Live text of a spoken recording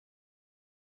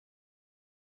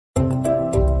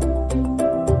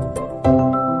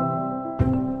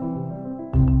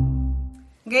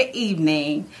Good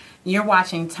evening. You're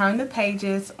watching Turn the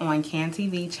Pages on CAN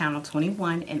TV Channel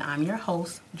 21, and I'm your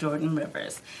host, Jordan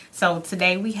Rivers. So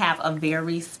today we have a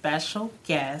very special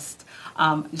guest,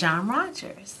 John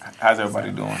Rogers. How's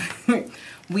everybody doing?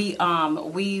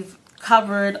 We've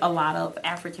covered a lot of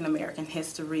African American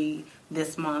history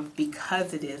this month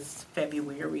because it is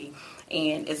February,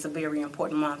 and it's a very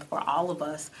important month for all of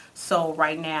us. So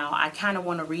right now, I kind of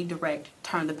want to redirect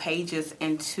Turn the Pages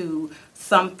into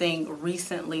something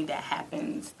recently that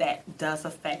happens that does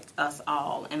affect us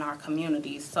all in our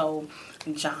communities. So,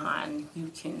 John,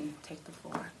 you can take the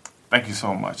floor. Thank you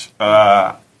so much.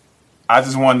 I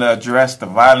just wanted to address the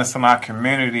violence in our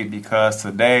community because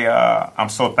today I'm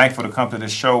so thankful to come to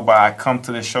this show, but I come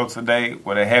to this show today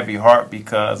with a heavy heart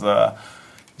because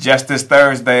just this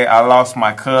Thursday I lost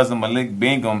my cousin Malik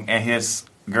Bingham and his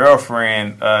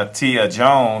girlfriend Tia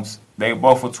Jones. They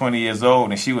both were 20 years old,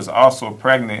 and she was also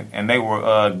pregnant, and they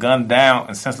were gunned down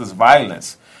in senseless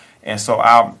violence. And so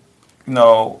I'm,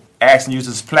 asking you use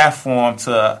this platform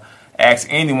to ask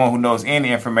anyone who knows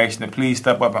any information to please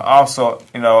step up, and also,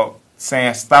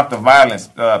 saying stop the violence.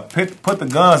 Put the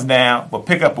guns down, but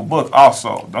pick up a book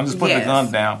also. Don't just put the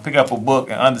guns down. Pick up a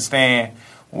book and understand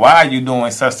why you're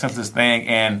doing such senseless thing,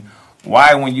 and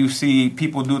why when you see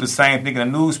people do the same thing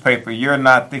in the newspaper, you're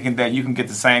not thinking that you can get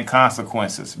the same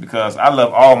consequences. Because I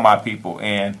love all my people,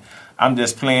 and I'm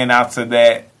just playing out to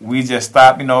that we just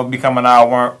stop, becoming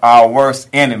our worst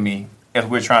enemy as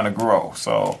we're trying to grow.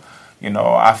 So,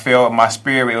 I felt in my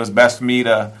spirit it was best for me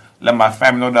to let my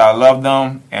family know that I love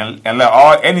them, and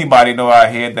let anybody know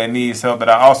out here that needs help that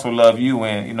I also love you,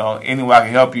 and any way I can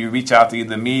help you, reach out to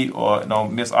either me or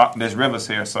Miss Rivers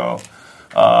here. So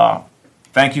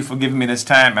thank you for giving me this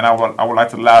time, and I would like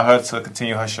to allow her to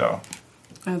continue her show.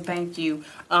 Thank you.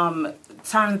 Turn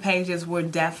the Pages, we're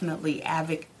definitely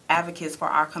advocates for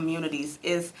our communities.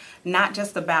 Is not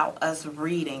just about us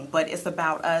reading, but it's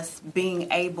about us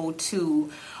being able to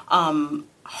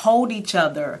hold each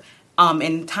other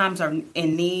in times of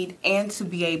in need, and to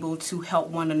be able to help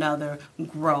one another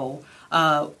grow.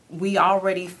 We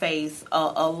already face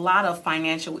a lot of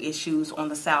financial issues on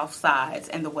the south sides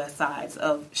and the west sides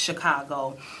of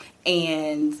Chicago,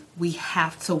 and we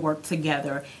have to work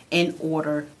together in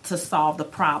order to solve the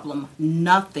problem.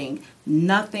 Nothing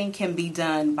can be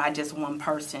done by just one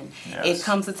person. Yes. It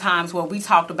comes to times where we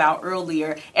talked about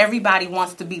earlier, everybody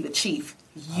wants to be the chief.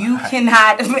 You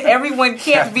cannot, everyone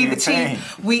can't be the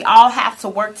chief. We all have to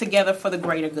work together for the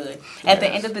greater good. At the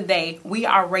end of the day, we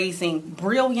are raising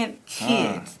brilliant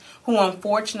kids who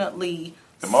unfortunately...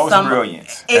 The most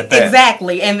brilliant.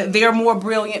 Exactly, and they're more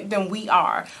brilliant than we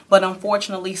are. But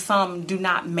unfortunately, some do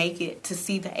not make it to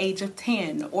see the age of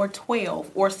 10 or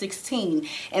 12 or 16.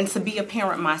 And to be a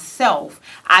parent myself,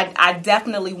 I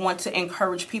definitely want to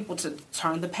encourage people to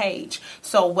turn the page.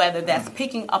 So whether that's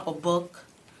picking up a book,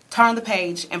 turn the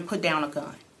page, and put down a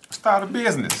gun. Start a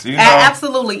business,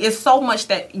 Absolutely. It's so much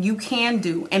that you can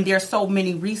do, and there's so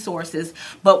many resources.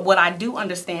 But what I do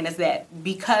understand is that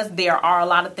because there are a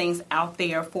lot of things out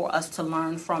there for us to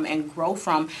learn from and grow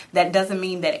from, that doesn't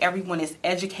mean that everyone is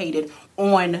educated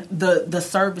on the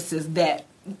services that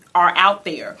are out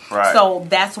there. Right. So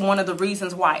that's one of the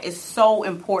reasons why it's so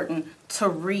important to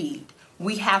read.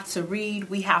 We have to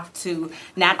read. We have to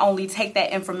not only take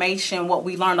that information, what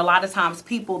we learn. A lot of times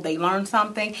people, they learn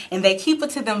something and they keep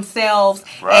it to themselves.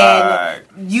 Right.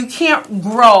 And you can't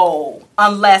grow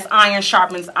unless iron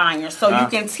sharpens iron. So you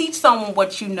can teach someone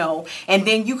what you know, and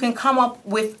then you can come up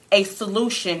with a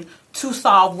solution to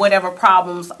solve whatever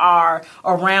problems are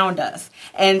around us.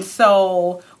 And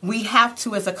so we have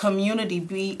to, as a community,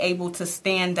 be able to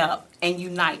stand up and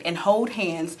unite and hold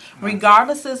hands,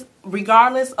 regardless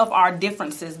of our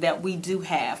differences that we do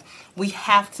have. We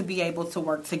have to be able to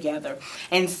work together.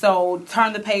 And so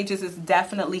Turn the Pages is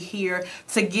definitely here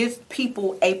to give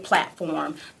people a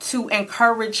platform, to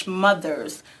encourage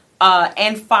mothers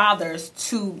and fathers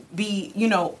to be,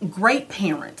 great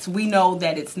parents. We know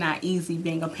that it's not easy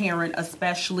being a parent,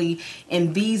 especially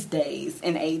in these days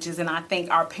and ages. And I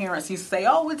think our parents used to say,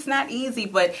 oh, it's not easy.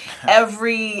 But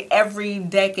every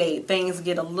decade, things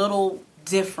get a little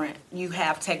different. You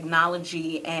have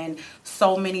technology and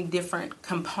so many different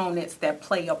components that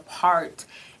play a part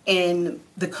in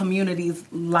the community's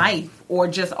life, or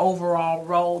just overall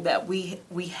role, that we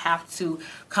have to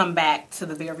come back to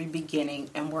the very beginning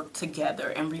and work together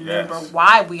and remember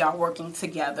why we are working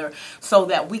together, so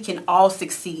that we can all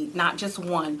succeed, not just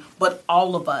one, but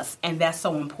all of us. And that's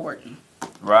so important.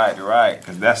 Right.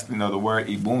 Because that's, the word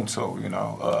Ubuntu,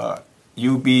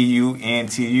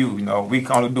 UBUNTU. We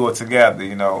can only do it together.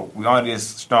 We only as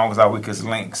strong as our weakest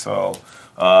link. So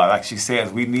Like she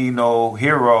says, we need no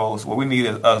heroes. What we need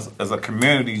is us as a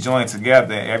community joining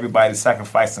together and everybody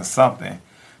sacrificing something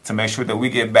to make sure that we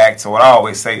get back to what I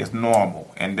always say is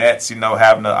normal. And that's,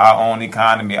 having our own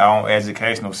economy, our own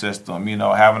educational system,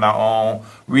 having our own,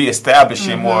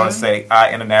 reestablishing more, say,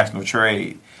 our international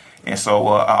trade. And so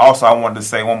I wanted to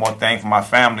say one more thing for my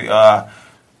family.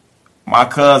 My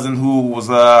cousin who was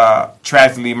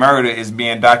tragically murdered is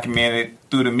being documented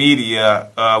through the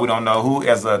media. We don't know who,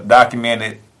 as a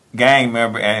documented gang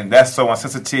member, and that's so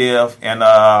insensitive and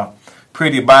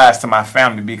pretty biased to my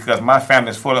family, because my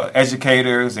family is full of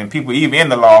educators and people even in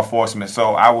the law enforcement.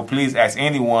 So I would please ask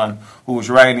anyone who is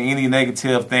writing any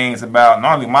negative things about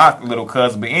not only my little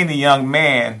cousin, but any young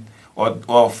man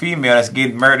or female that's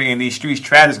getting murdered in these streets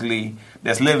tragically,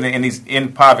 that's living in these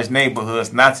impoverished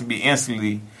neighborhoods, not to be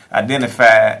instantly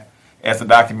identified as a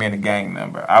documented gang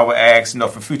member. I would ask,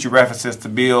 for future references to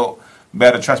build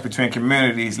better trust between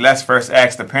communities, let's first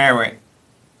ask the parent,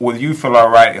 would you feel all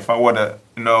right if I were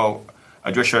to,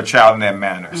 address your child in that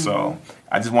manner? So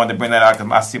I just wanted to bring that out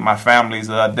because I see my family's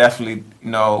definitely,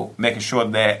 making sure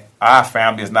that our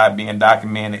family is not being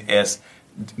documented as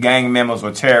gang members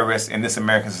or terrorists in this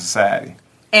American society.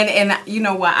 And you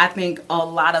know what, I think a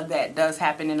lot of that does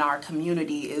happen in our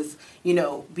community is,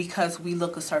 because we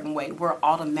look a certain way, we're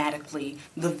automatically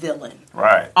the villain.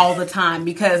 Right. All the time,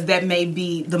 because that may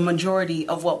be the majority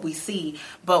of what we see.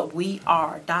 But we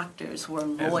are doctors, we're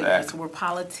lawyers, Exactly. we're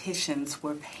politicians,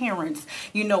 we're parents,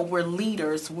 we're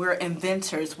leaders, we're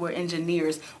inventors, we're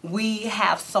engineers. We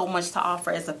have so much to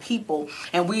offer as a people.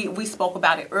 And we spoke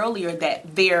about it earlier,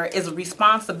 that there is a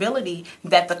responsibility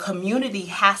that the community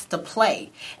has to play.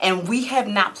 And we have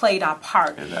not played our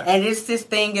part. Exactly. And it's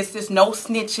this no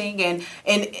snitching.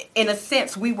 And in a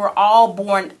sense, we were all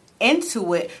born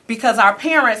into it because our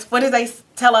parents, what did they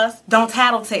tell us? Don't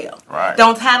tattletale. Right.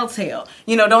 Don't tattletale.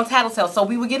 Don't tattletale. So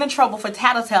we would get in trouble for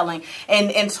tattletelling. And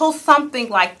until something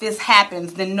like this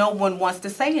happens, then no one wants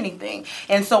to say anything.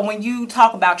 And so when you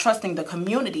talk about trusting the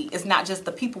community, it's not just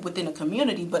the people within the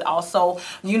community, but also,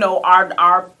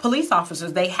 our police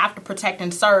officers. They have to protect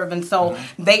and serve. And so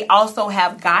they also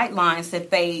have guidelines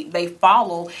that they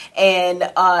follow. And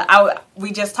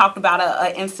we just talked about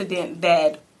an incident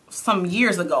that some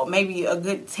years ago, maybe a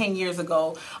good 10 years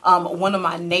ago, one of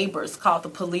my neighbors called the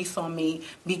police on me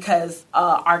because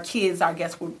our kids, I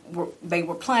guess, they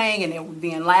were playing and they were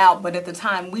being loud. But at the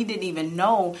time, we didn't even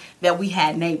know that we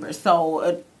had neighbors.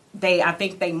 So I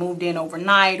think they moved in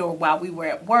overnight or while we were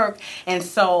at work. And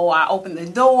so I opened the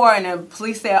door and the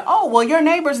police said, "Oh, well, your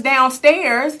neighbor's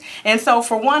downstairs." And so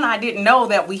for one, I didn't know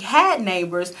that we had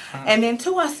neighbors. And then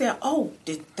two, I said, "Oh,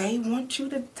 did they want you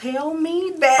to tell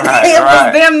me that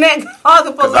was them that called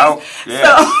the police?"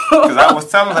 Because I was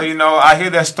telling her, I hear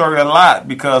that story a lot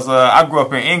because I grew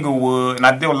up in Inglewood and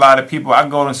I deal with a lot of people. I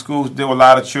go to schools, deal with a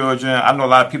lot of children. I know a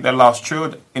lot of people that lost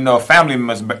children, family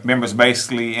members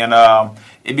basically. And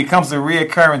it becomes a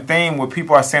reoccurring theme where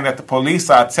people are saying that the police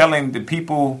are telling the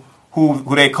people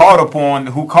who they called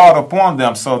upon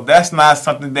them. So that's not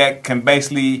something that can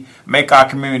basically make our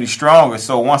community stronger.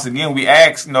 So once again, we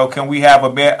ask, can we have a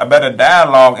better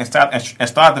dialogue and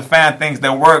start to find things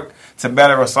that work to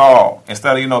better us all,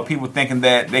 instead of people thinking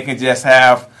that they can just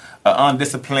have an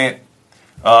undisciplined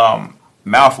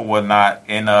mouth or whatnot,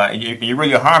 and you're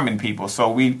really harming people.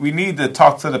 So we need to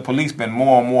talk to the policemen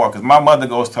more and more, because my mother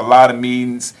goes to a lot of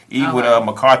meetings, even when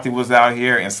McCarthy was out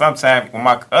here, and sometimes when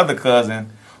my other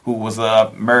cousin who was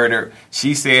murdered,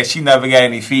 she said she never got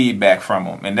any feedback from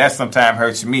him, and that sometimes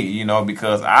hurts me,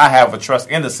 because I have a trust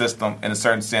in the system in a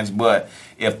certain sense. But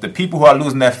if the people who are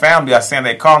losing their family are saying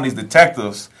they're calling these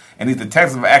detectives, and these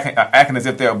detectives are acting as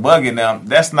if they're bugging them,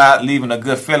 that's not leaving a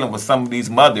good feeling with some of these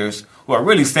mothers who are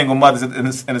really single mothers in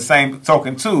the same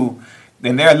token too.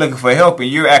 Then they're looking for help, and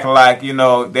you're acting like,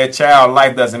 their child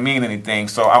life doesn't mean anything.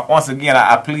 So once again,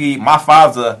 I plead. My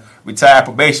father's a retired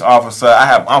probation officer. I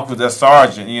have uncles that's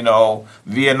sergeant,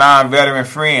 Vietnam veteran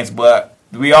friends, but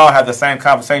we all have the same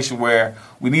conversation where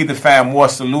we need to find more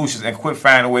solutions and quit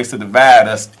finding ways to divide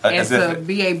us. And to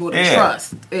be able to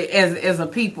trust as a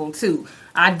people too.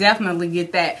 I definitely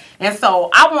get that. And so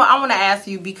I want to ask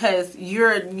you, because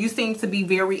you seem to be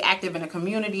very active in the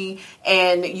community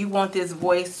and you want this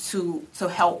voice to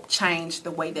help change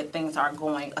the way that things are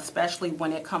going, especially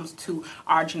when it comes to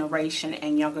our generation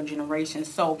and younger generations.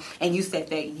 So, and you said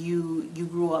that you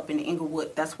grew up in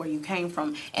Inglewood, that's where you came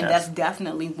from, and that's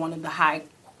definitely one of the high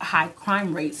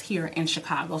crime rates here in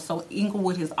Chicago. So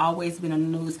Inglewood has always been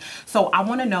in the news. So I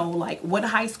want to know, what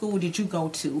high school did you go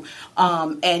to?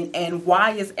 And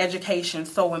why is education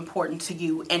so important to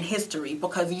you, and history?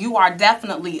 Because you are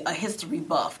definitely a history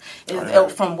buff,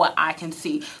 from what I can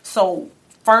see. So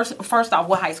First off,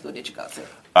 what high school did you go to?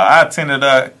 I attended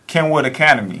Kenwood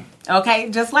Academy. Okay,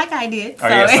 just like I did. So. Oh,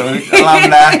 yeah, so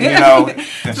alumni,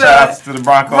 and shout outs to the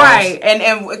Broncos. Right,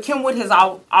 and Kenwood has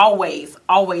always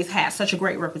had such a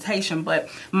great reputation, but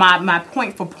my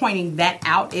point for pointing that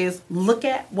out is look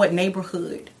at what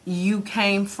neighborhood you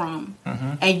came from,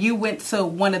 and you went to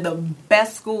one of the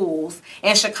best schools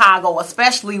in Chicago,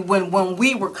 especially when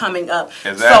we were coming up.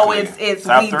 Exactly. So it's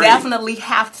we definitely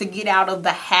have to get out of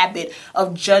the habit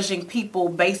of judging people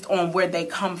based on where they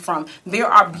come from. There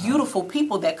are beautiful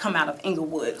people that come out of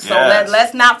Inglewood, so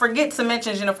let's not forget to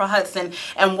mention Jennifer Hudson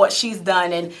and what she's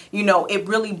done, and it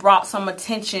really brought some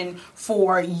attention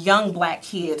for young black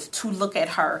kids to look at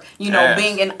her,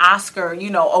 being an Oscar,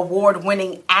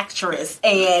 award-winning actress,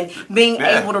 and being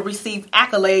able to receive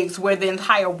accolades where the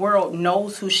entire world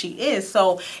knows who she is.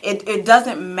 So it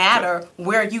doesn't matter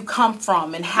where you come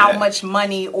from and how much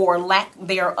money or lack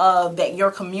thereof that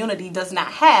your community does not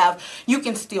have, you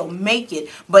can still make it.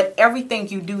 But everything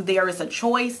you do, there is a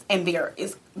choice, and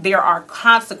there are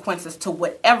consequences to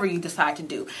whatever you decide to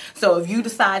do. So if you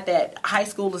decide that high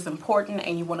school is important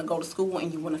and you want to go to school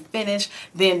and you want to finish,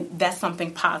 then that's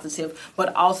something positive.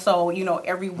 But also,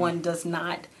 everyone does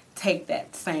not take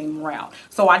that same route.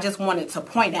 So I just wanted to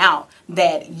point out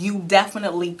that you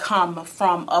definitely come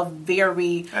from a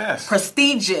very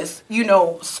prestigious,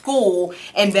 school,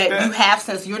 and that you have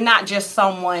sense. You're not just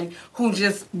someone who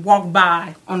just walked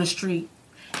by on the street.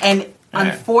 And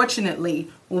unfortunately,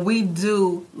 we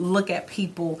do look at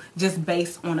people just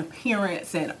based on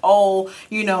appearance and,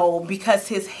 because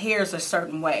his hair's a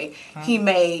certain way, he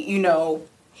may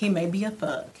be a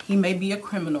thug, he may be a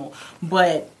criminal,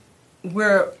 but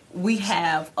we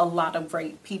have a lot of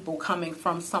great people coming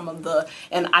from some of the,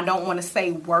 and I don't want to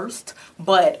say worst,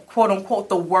 but quote unquote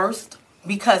the worst,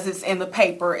 because it's in the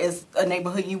paper, is a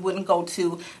neighborhood you wouldn't go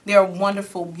to. There are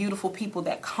wonderful, beautiful people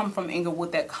that come from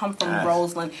Inglewood, that come from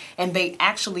Roseland, and they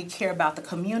actually care about the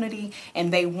community,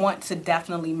 and they want to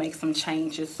definitely make some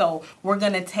changes. So we're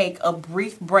going to take a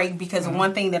brief break, because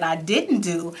one thing that I didn't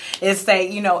do is say,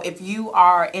 if you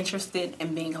are interested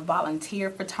in being a volunteer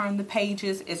for Turn the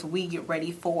Pages, as we get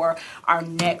ready for our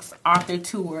next author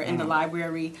tour in the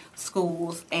library,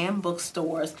 schools, and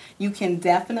bookstores, you can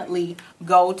definitely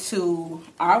go to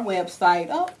our website.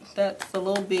 Oh, that's a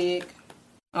little big.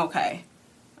 Okay,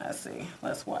 let's see.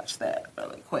 Let's watch that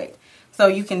really quick. So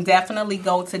you can definitely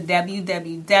go to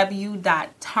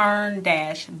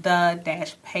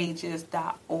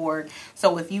www.turn-the-pages.org.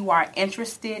 So if you are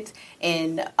interested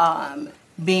in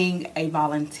being a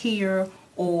volunteer,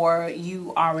 or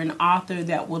you are an author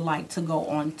that would like to go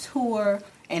on tour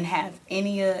and have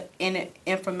any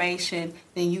information,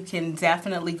 then you can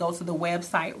definitely go to the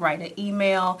website, write an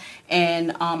email,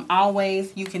 and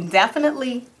always you can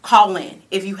definitely call in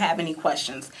if you have any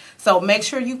questions. So make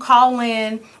sure you call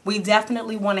in. We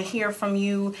definitely want to hear from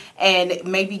you and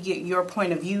maybe get your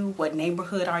point of view. What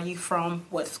neighborhood are you from?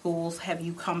 What schools have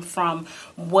you come from?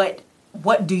 What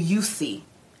do you see?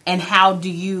 And how do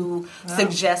you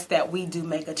suggest that we do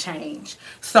make a change?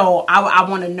 So I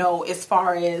want to know, as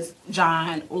far as,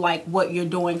 John, like what you're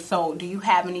doing. So do you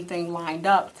have anything lined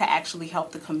up to actually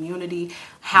help the community?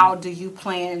 How do you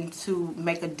plan to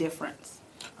make a difference?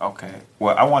 Okay.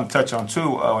 Well, I want to touch on,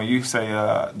 too, when you say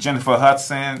Jennifer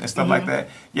Hudson and stuff like that.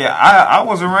 Yeah, I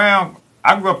was around.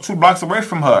 I grew up 2 blocks away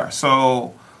from her.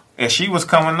 So as she was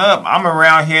coming up, I'm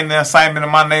around here in the excitement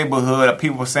of my neighborhood of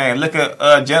people saying, look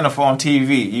at Jennifer on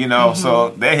TV, so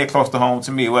they hit close to home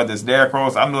to me, whether it's Derrick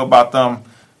Rose. I knew about them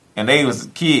and they was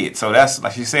kids. So that's,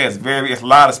 like she said, it's a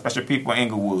lot of special people in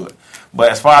Inglewood.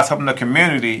 But as far as helping the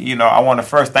community, I want to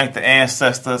first thank the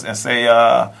ancestors and say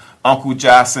Uncle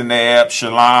Jasineb,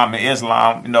 Shalom, and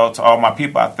Islam, to all my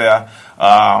people out there.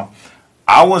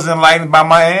 I was enlightened by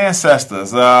my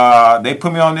ancestors. They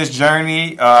put me on this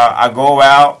journey. I go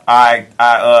out.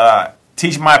 I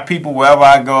teach my people wherever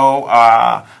I go.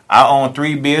 I own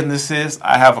 3 businesses.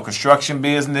 I have a construction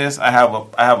business. I have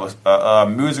a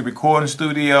music recording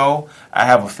studio. I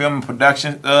have a film and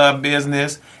production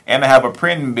business, and I have a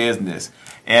printing business.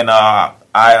 And I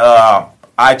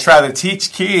try to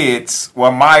teach kids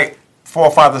what my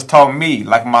forefathers taught me.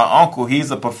 Like my uncle,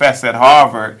 he's a professor at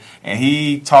Harvard, and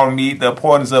he taught me the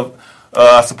importance of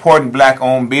supporting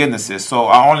black-owned businesses. So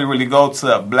I only really go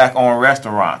to black-owned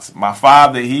restaurants. My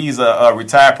father, he's a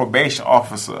retired probation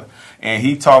officer, and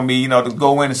he taught me, to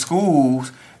go into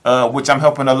schools, which I'm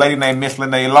helping a lady named Miss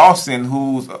Lene Lawson,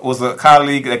 who was a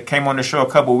colleague that came on the show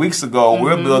a couple of weeks ago.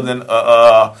 We're building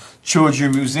a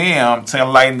children's museum to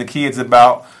enlighten the kids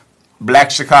about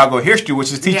Black Chicago history,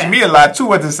 which is teaching me a lot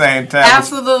too at the same time.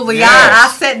 Absolutely.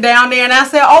 I sat down there and I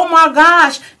said, oh my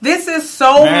gosh, this is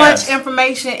so much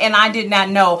information and I did not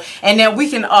know. And then we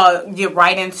can jump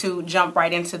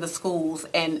right into the schools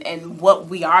and what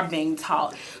we are being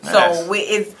taught. So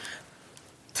it's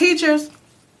teachers,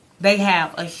 they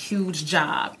have a huge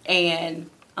job, and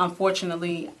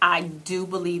unfortunately I do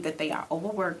believe that they are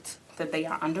overworked, that they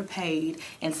are underpaid,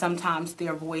 and sometimes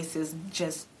their voices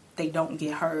just they don't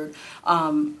get heard.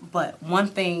 But one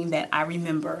thing that I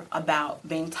remember about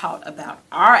being taught about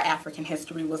our African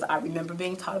history was I remember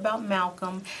being taught about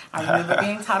Malcolm. I remember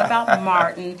being taught about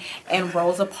Martin and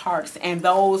Rosa Parks. And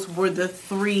those were the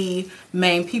three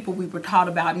main people we were taught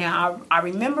about. Now, I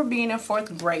remember being in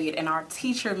 4th grade and our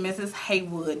teacher, Mrs.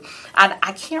 Haywood,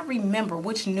 I can't remember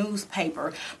which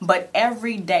newspaper, but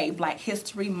every day, Black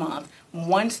History Month,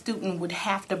 one student would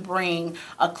have to bring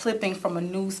a clipping from a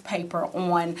newspaper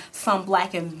on some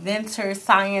Black inventor,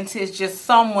 scientist, just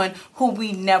someone who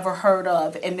we never heard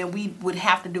of. And then we would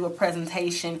have to do a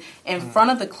presentation in front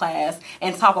of the class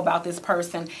and talk about this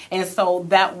person. And so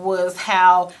that was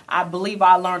how I believe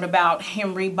I learned about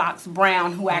Henry Box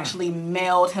Brown, who actually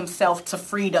mailed himself to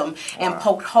freedom and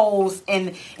poked holes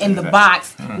in the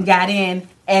box, got in,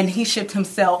 and he shipped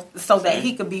himself so that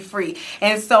he could be free.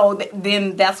 And so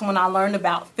then that's when I learned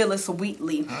about Phyllis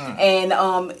Wheatley. And,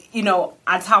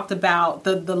 I talked about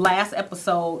the last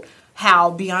episode,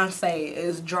 how Beyonce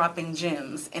is dropping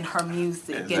gems in her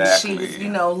music. And she's,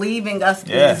 leaving us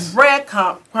these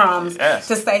breadcrumbs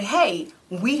to say, hey,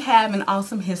 we have an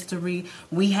awesome history.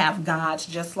 We have gods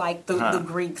just like the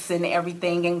Greeks and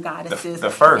everything, and goddesses. The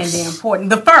first. And the important.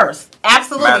 The first.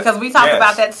 Absolutely, because we talked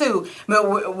about that too.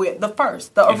 But with the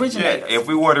first, the originators. If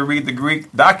we were to read the Greek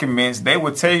documents, they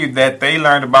would tell you that they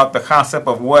learned about the concept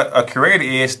of what a creator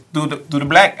is through the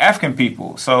Black African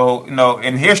people. So,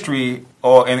 in history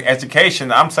or in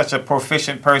education, I'm such a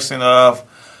proficient person of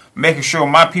making sure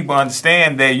my people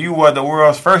understand that you were the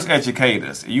world's first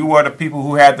educators. You were the people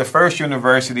who had the first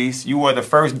universities. You were the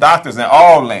first doctors in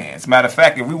all lands. Matter of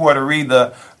fact, if we were to read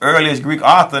the earliest Greek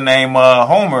author named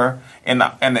Homer in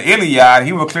the Iliad,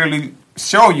 he will clearly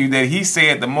show you that he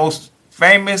said the most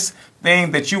famous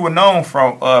thing that you were known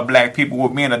from Black people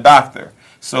was being a doctor.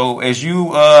 So as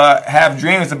you have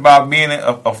dreams about being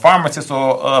a pharmacist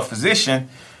or a physician,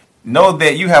 know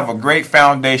that you have a great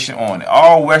foundation on it.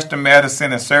 All Western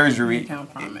medicine and surgery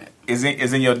is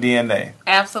in your DNA.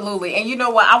 Absolutely. And you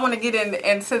know what? I want to get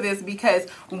into this because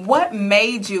what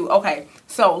made you... Okay,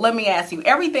 so let me ask you.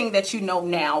 Everything that you know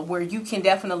now, where you can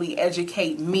definitely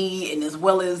educate me and as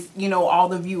well as, all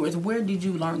the viewers, where did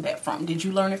you learn that from? Did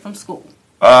you learn it from school?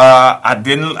 I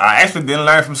actually didn't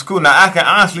learn from school. Now, I can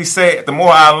honestly say the more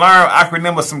I learn, I can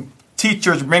remember some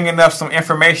teachers bringing up some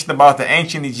information about the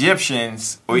ancient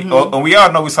Egyptians. We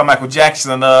all know we saw Michael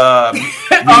Jackson. I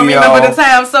remember the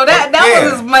time. So that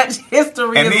was as much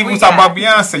history. And as even we talk got. about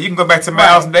Beyonce. You can go back to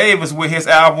Miles Davis with his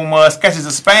album Sketches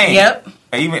of Spain. Yep.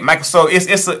 And even Michael. So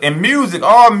in music,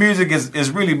 all music is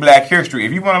really Black history.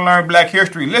 If you want to learn Black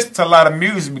history, listen to a lot of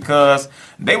music because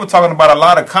they were talking about a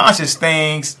lot of conscious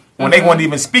things when they weren't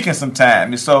even speaking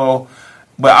sometimes. So.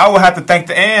 But I would have to thank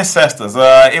the ancestors.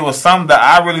 It was something that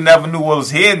I really never knew what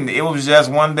was hidden. It was just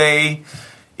one day,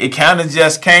 it kind of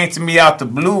just came to me out the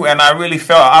blue, and I really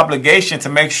felt an obligation to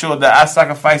make sure that I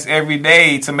sacrificed every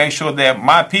day to make sure that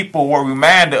my people were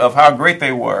reminded of how great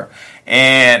they were.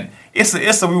 And it's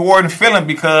a rewarding feeling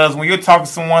because when you're talking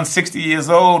to someone 60 years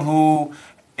old who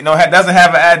doesn't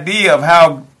have an idea of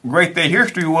how great their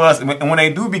history was, and when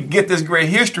they do get this great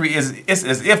history, it's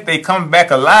as if they come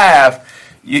back alive.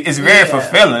 It's very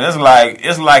fulfilling. It's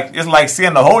like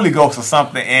seeing the Holy Ghost or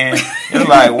something, and it's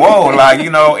like whoa,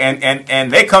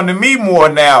 and they come to me more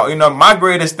now. My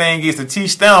greatest thing is to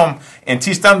teach them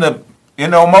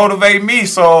to motivate me.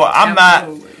 So I'm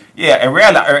Absolutely. Not. Yeah, in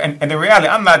reality,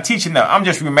 I'm not teaching them. I'm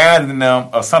just reminding them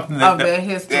of something of their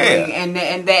history,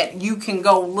 and that you can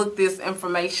go look this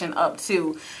information up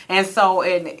too. And so,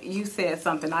 and you said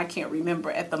something I can't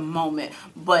remember at the moment,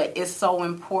 but it's so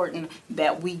important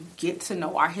that we get to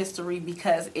know our history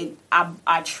because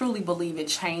I truly believe it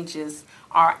changes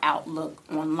our outlook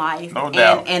on life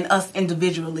and us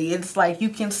individually. It's like you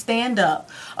can stand up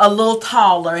a little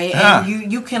taller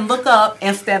and you can look up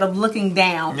instead of looking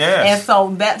down. Yes. And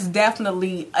so that's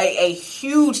definitely a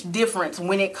huge difference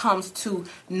when it comes to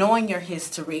knowing your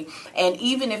history. And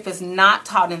even if it's not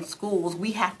taught in schools,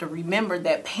 we have to remember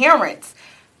that parents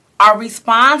are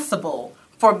responsible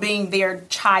for being their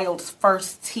child's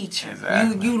first teacher.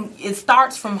 Exactly. It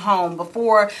starts from home.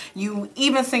 Before you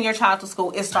even send your child to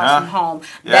school, it starts from home.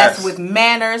 Yes. That's with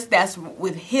manners, that's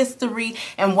with history,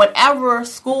 and whatever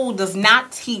school does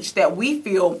not teach that we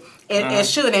feel it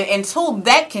should. And until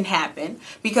that can happen,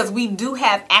 because we do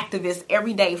have activists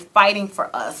every day fighting for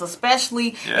us,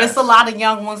 especially it's a lot of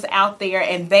young ones out there,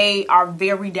 and they are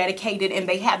very dedicated and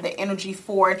they have the energy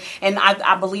for it. And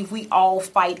I believe we all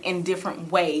fight in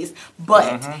different ways.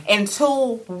 But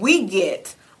until we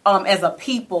get as a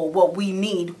people what we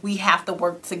need, we have to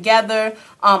work together.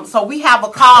 So we have a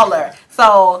caller.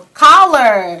 So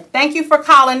caller, thank you for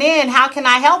calling in. How can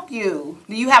I help you?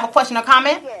 Do you have a question or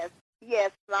comment?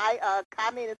 Yes, my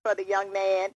comment is for the young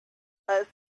man.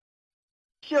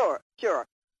 Sure.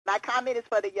 My comment is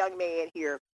for the young man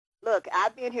here. Look,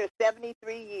 I've been here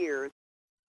 73 years,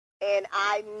 and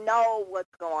I know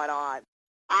what's going on.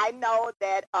 I know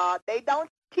that they don't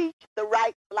teach the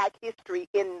right Black history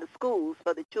in the schools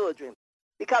for the children.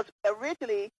 Because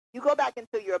originally, you go back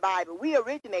into your Bible, we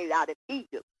originated out of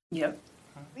Egypt. Yep.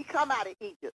 We come out of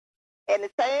Egypt. And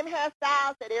the same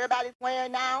hairstyles that everybody's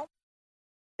wearing now,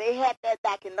 they had that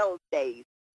back in those days.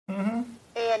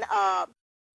 And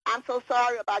I'm so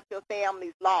sorry about your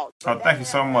family's loss. Oh, thank you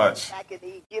so much. Back in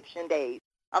the Egyptian days.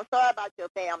 I'm sorry about your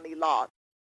family loss.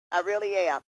 I really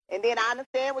am. And then I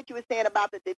understand what you were saying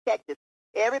about the detectives.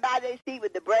 Everybody they see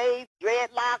with the braids,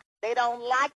 dreadlocks, they don't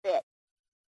like that.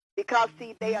 Because,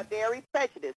 see, they are very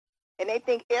prejudiced. And they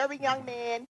think every young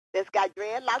man that's got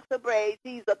dreadlocks or braids,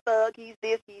 he's a thug, he's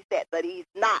this, he's that. But he's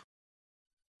not.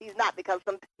 He's not because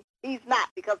some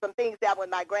things happened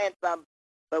with my grandson,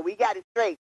 but we got it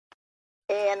straight.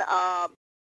 And I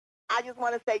just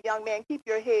want to say, young man, keep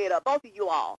your head up, both of you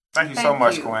all. Thank you so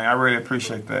much, Gwen. I really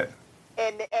appreciate that.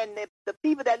 And the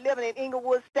people that live in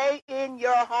Inglewood, stay in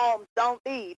your homes. Don't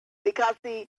leave. Because,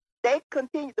 see, they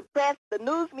continue, the press, the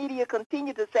news media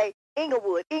continue to say,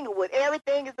 Inglewood,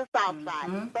 everything is the South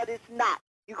Side. But it's not.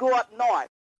 You go up north,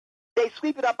 they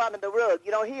sweep it up under the rug. You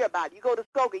don't hear about it. You go to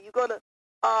Skokie, you go to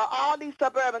all these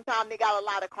suburban towns, they got a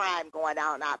lot of crime going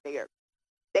on out there.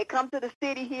 They come to the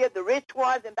city here, the rich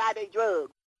ones, and buy their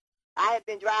drugs. I have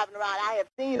been driving around. I have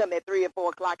seen them at 3 or 4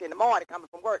 o'clock in the morning coming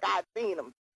from work. I have seen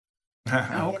them.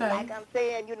 And like I'm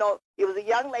saying, you know, it was a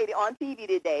young lady on TV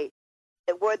today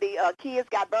where the kids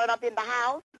got burned up in the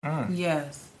house.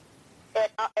 Yes.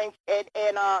 And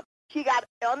she got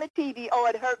on the TV,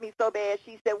 it hurt me so bad.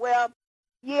 She said, well,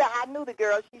 yeah, I knew the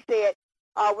girl. She said,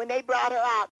 when they brought her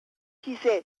out, she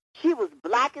said, she was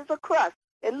black as a crust.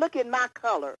 And look at my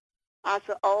color. I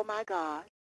said, oh, my God.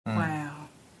 Wow.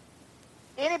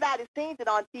 Anybody seen it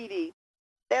on TV,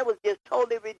 that was just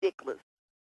totally ridiculous.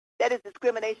 That is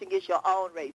discrimination against your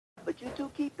own race. But you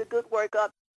two keep the good work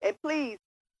up. And please,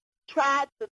 try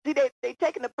to, see, they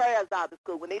taking the prayers out of the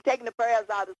school. When they taking the prayers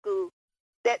out of the school,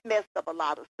 that messed up a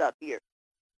lot of stuff here.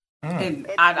 And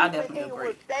I definitely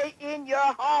agree. Stay in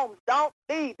your homes. Don't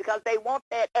leave because they want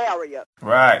that area.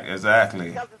 Right, exactly.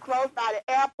 Because it's close by the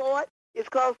airport. It's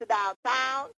close to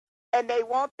downtown. And they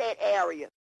want that area.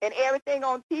 And everything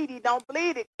on TV, don't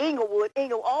believe it. Inglewood.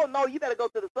 Oh, no, you better go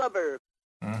to the suburbs.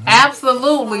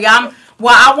 Absolutely. I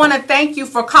want to thank you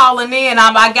for calling in.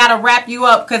 I got to wrap you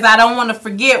up because I don't want to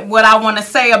forget what I want to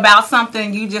say about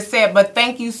something you just said. But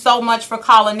thank you so much for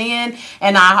calling in.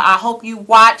 And I hope you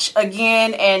watch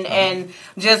again and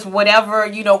just whatever,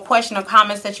 question or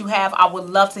comments that you have, I would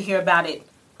love to hear about it.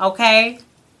 Okay?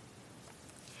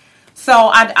 So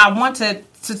I want to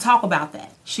talk about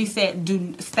that. She said,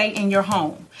 stay in your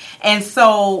home. And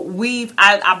so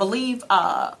I believe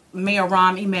Mayor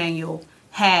Rahm Emanuel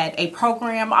had a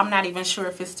program. I'm not even sure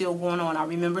if it's still going on. I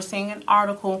remember seeing an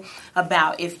article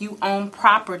about if you own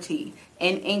property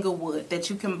in Inglewood that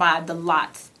you can buy the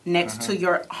lots next to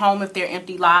your home if they're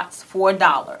empty lots for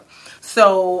 $1.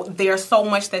 So there's so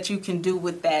much that you can do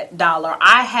with that $1.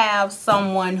 I have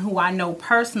someone who I know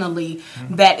personally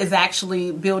that is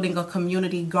actually building a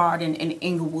community garden in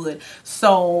Inglewood.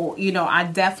 So, I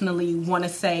definitely want to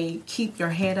say keep your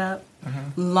head up.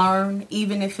 Learn,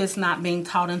 even if it's not being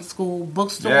taught in school.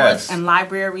 Bookstores and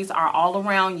libraries are all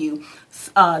around you.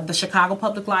 The Chicago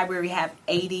Public Library have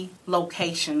 80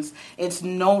 locations. It's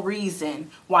no reason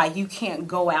why you can't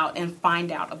go out and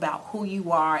find out about who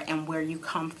you are and where you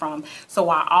come from. So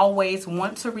I always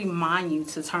want to remind you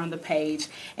to turn the page.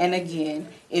 And again,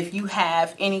 if you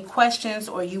have any questions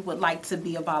or you would like to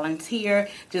be a volunteer,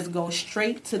 just go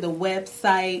straight to the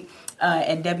website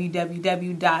at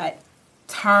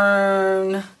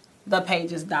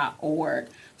www.turnthepages.org.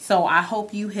 So I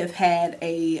hope you have had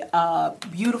a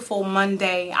beautiful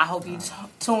Monday. I hope you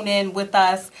tune in with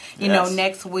us,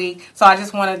 next week. So I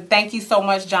just want to thank you so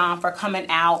much, John, for coming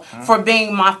out, for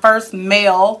being my first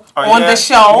male on the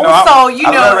show.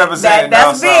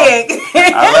 That's big.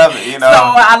 I love it. So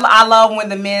I love when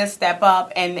the men step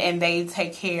up and they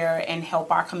take care and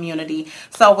help our community.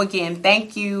 So again,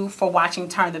 thank you for watching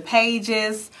Turn the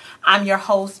Pages. I'm your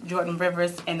host, Jordan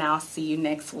Rivers, and I'll see you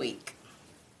next week.